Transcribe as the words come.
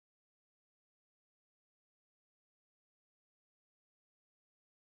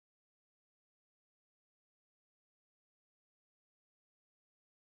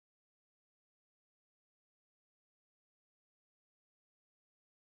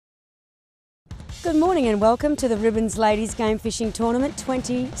Good morning and welcome to the Ribbons Ladies Game Fishing Tournament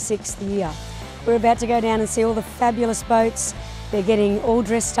 26th year. We're about to go down and see all the fabulous boats. They're getting all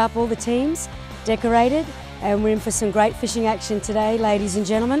dressed up, all the teams, decorated, and we're in for some great fishing action today, ladies and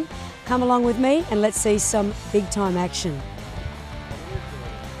gentlemen. Come along with me and let's see some big time action.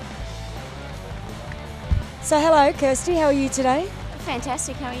 So hello Kirsty, how are you today?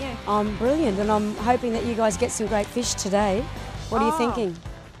 Fantastic, how are you? I'm brilliant and I'm hoping that you guys get some great fish today. What are you thinking?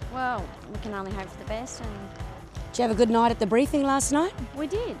 Well, we can only hope for the best, and Did you have a good night at the briefing last night? we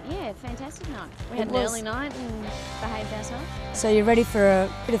did, yeah, fantastic night. We It had an was. early night and behaved ourselves. So you're ready for a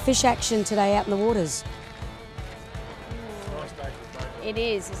bit of fish action today out in the waters? It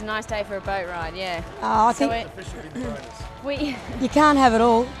is, it's a nice day for a boat ride, yeah. I So think we you can't have it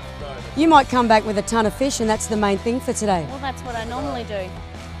all. You might come back with a ton of fish and that's the main thing for today. well, that's what I normally do.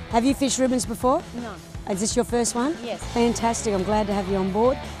 Have you fished ribbons before? No. Is this your first one? Yes. Fantastic, I'm glad to have you on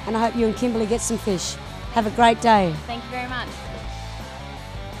board and I hope you and Kimberly get some fish. Have a great day. Thank you very much.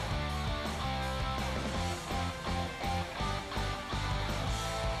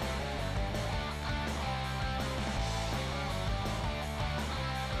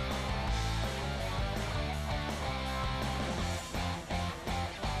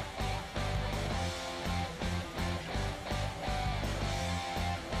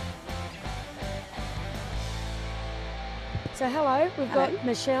 So hello, we've got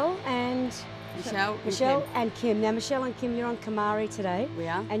Michelle and Michelle and Kim. Now Michelle and Kim, you're on Kamari today. We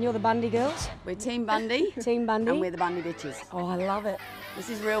are. And you're the Bundy girls? We're Team Bundy. Team Bundy. And we're the Bundy bitches. Oh, I love it. This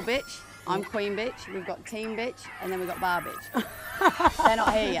is Real Bitch. I'm Queen Bitch. We've got Team Bitch, and then we've got Bar Bitch. They're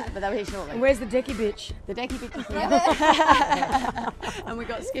not here yet, but they'll be here shortly. And where's the Decky bitch? The Decky Bitch is here. And we've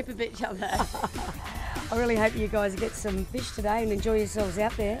got Skipper Bitch up there. I really hope you guys get some fish today and enjoy yourselves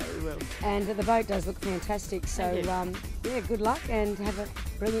out there. We will. And the boat does look fantastic. So Thank yeah, good luck and have a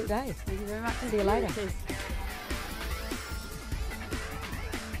brilliant day. Thank you very much. See you later. Cheers.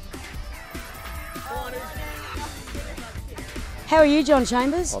 How are you, John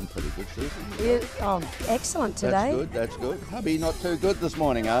Chambers? I'm pretty good, Susan. Excellent today. That's good. Hubby, not too good this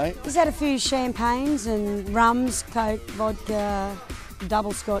morning, eh? He's had a few champagnes and rums, Coke, vodka,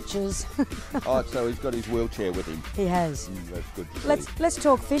 double scotches. Oh, so he's got his wheelchair with him. He has. That's good to see. Let's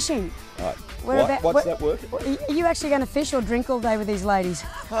talk fishing. Right. We're What's that word? Are you actually going to fish or drink all day with these ladies?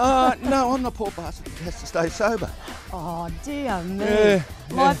 No, I'm the poor bastard that has to stay sober. Oh dear me.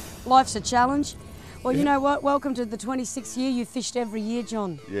 Yeah. Life's a challenge. Well, you know what? Welcome to the 26th year. You fished every year,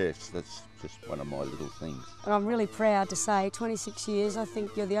 John. Yes, that's just one of my little things. And I'm really proud to say 26 years. I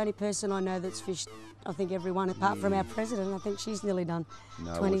think you're the only person I know that's fished, I think everyone apart from our president. I think she's nearly done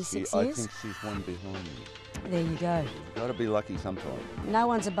No, 26 I years. think she's one behind me. There you go. Got to be lucky sometime. No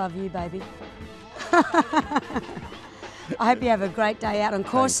one's above you, baby. I hope you have a great day out on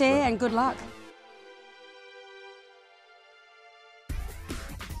Corsair Lou. and good luck.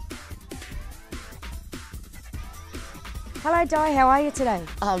 Hello, Di. How are you today?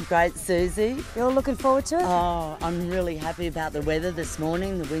 Oh, great, Susie. You're all looking forward to it? Oh, I'm really happy about the weather this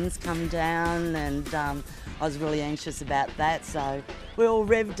morning. The wind's come down and I was really anxious about that. So we're all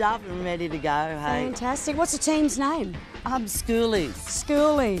revved up and ready to go, hey. Fantastic. What's the team's name? Schoolies.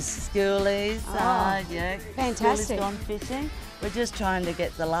 Schoolies. Schoolies, yeah. Fantastic. Schoolies gone fishing. We're just trying to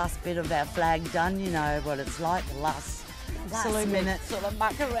get the last bit of our flag done. You know what it's like, the last minute sort of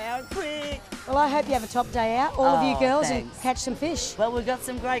muck around quick. Well, I hope you have a top day out, all of you Oh, girls, thanks. and catch some fish. Well, we've got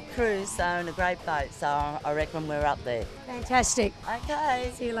some great crews, so and a great boat, so I reckon we're up there. Fantastic.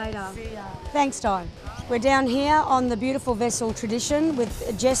 Okay. See you later. See ya. Thanks, Di. We're down here on the beautiful vessel Tradition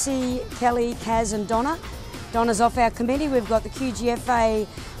with Jessie, Kelly, Kaz and Donna. Donna's off our committee. We've got the QGFA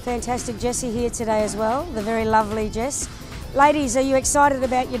fantastic Jessie here today as well, the very lovely Jess. Ladies, are you excited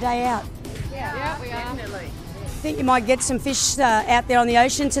about your day out? Yeah, we are. Think you might get some fish out there on the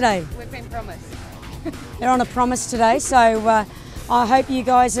ocean today? We've been promised. They're on a promise today, so I hope you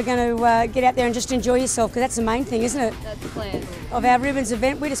guys are going to get out there and just enjoy yourself, because that's the main thing, isn't it? That's the plan. Of our Ribbons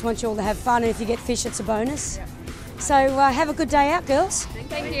event, we just want you all to have fun, and if you get fish, it's a bonus. So have a good day out, girls.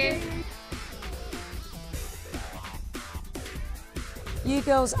 Thank you. You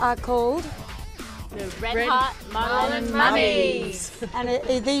girls are called, Red Hot Marlin Mummies. and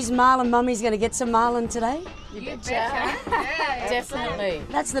are these Marlin mummies going to get some marlin today? Definitely.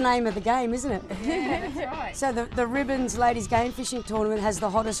 That's the name of the game, isn't it? Yeah, that's right. So the Ribbons Ladies Game Fishing Tournament has the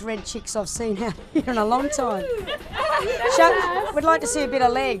hottest red chicks I've seen out here in a long time. We'd like to see a bit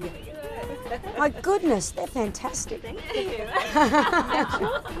of leg. My goodness, they're fantastic. We're leaving the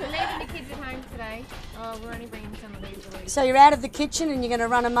kids at home today. Oh, we're only bringing some of these already. So you're out of the kitchen and you're going to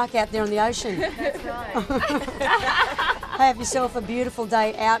run amok out there on the ocean. That's right. Have yourself a beautiful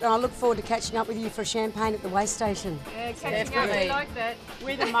day out, and I look forward to catching up with you for champagne at the way station. Yeah, catching up, we like that.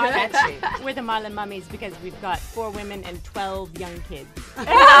 We're the Marlin. We're the Marlin Mummies because we've got 4 women and 12 young kids.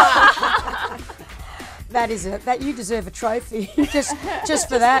 That is it. That you deserve a trophy just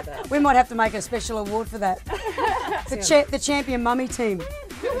for that. We might have to make a special award for that. The champion mummy team.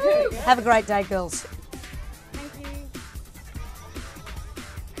 Have a great day, girls. Thank you.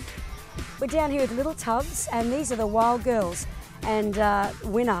 We're down here with Little Tubs, and these are the Wild Girls, and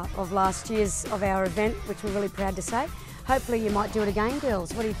winner of last year's of our event, which we're really proud to say. Hopefully you might do it again,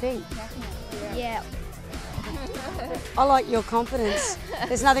 girls. What do you think? Yeah. I like your confidence.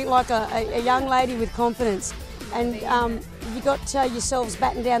 There's nothing like a young lady with confidence. And you got yourselves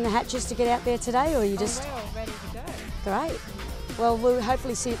batting down the hatches to get out there today, or you just... Well, ready to go. Great. Well, we'll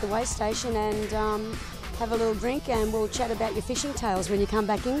hopefully see you at the way station and have a little drink, and we'll chat about your fishing tales when you come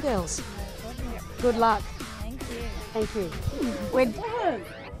back in, girls. Good luck. Thank you. Thank you.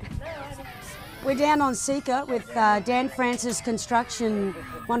 We're down on Seeker with Dan Francis Construction,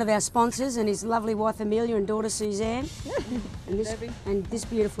 one of our sponsors, and his lovely wife Amelia and daughter Suzanne, and this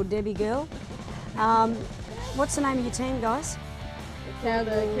beautiful Debbie girl. What's the name of your team, guys?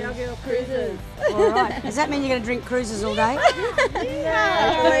 Cowgirl Cruises. All right. Does that mean you're going to drink cruises all day?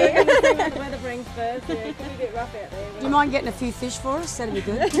 Anything that the weather brings first. Yeah, it can get rough out there. Do you mind getting a few fish for us? That'd be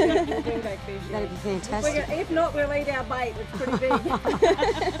good. We'll bring back fish. That'd be fantastic. If not, we'll eat our bait. It's pretty big.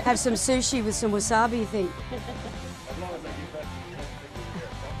 Have some sushi with some wasabi, you think?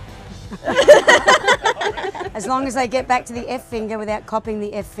 As long as they get back to the F finger without copying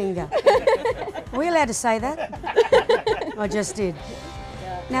the F finger. Are we allowed to say that? I just did.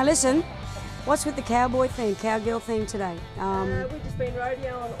 Now listen, what's with the cowboy theme, cowgirl theme today? We've just been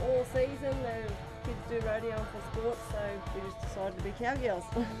rodeoing all season. The kids do rodeoing for sport, so we just decided to be cowgirls.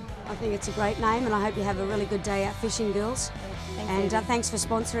 I think it's a great name, and I hope you have a really good day out fishing, girls. And thanks for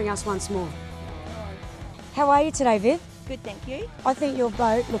sponsoring us once more. How are you today, Viv? Good, thank you. I think your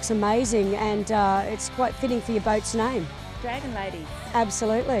boat looks amazing, and it's quite fitting for your boat's name. Dragon Ladies.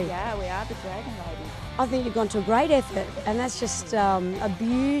 Absolutely. Yeah, we are the Dragon Ladies. I think you've gone to a great effort, and that's just a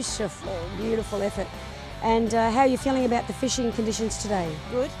beautiful, beautiful effort. And how are you feeling about the fishing conditions today?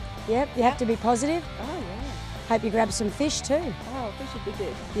 Good. Yep, you have to be positive. Oh, yeah. Hope you grab some fish too. Oh, fish would be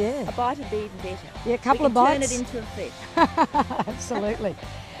good. Yeah. A bite would be even better. Yeah, a couple of we can bites. turn it into a fish. Absolutely.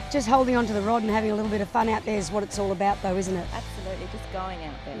 Just holding onto the rod and having a little bit of fun out there is what it's all about, though, isn't it? Absolutely, just going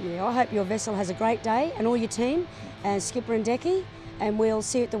out there. Yeah, I hope your vessel has a great day, and all your team, and Skipper and Decky, and we'll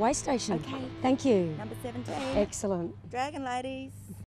see you at the way station. Okay. Thank you. Number 17. Excellent. Dragon Ladies.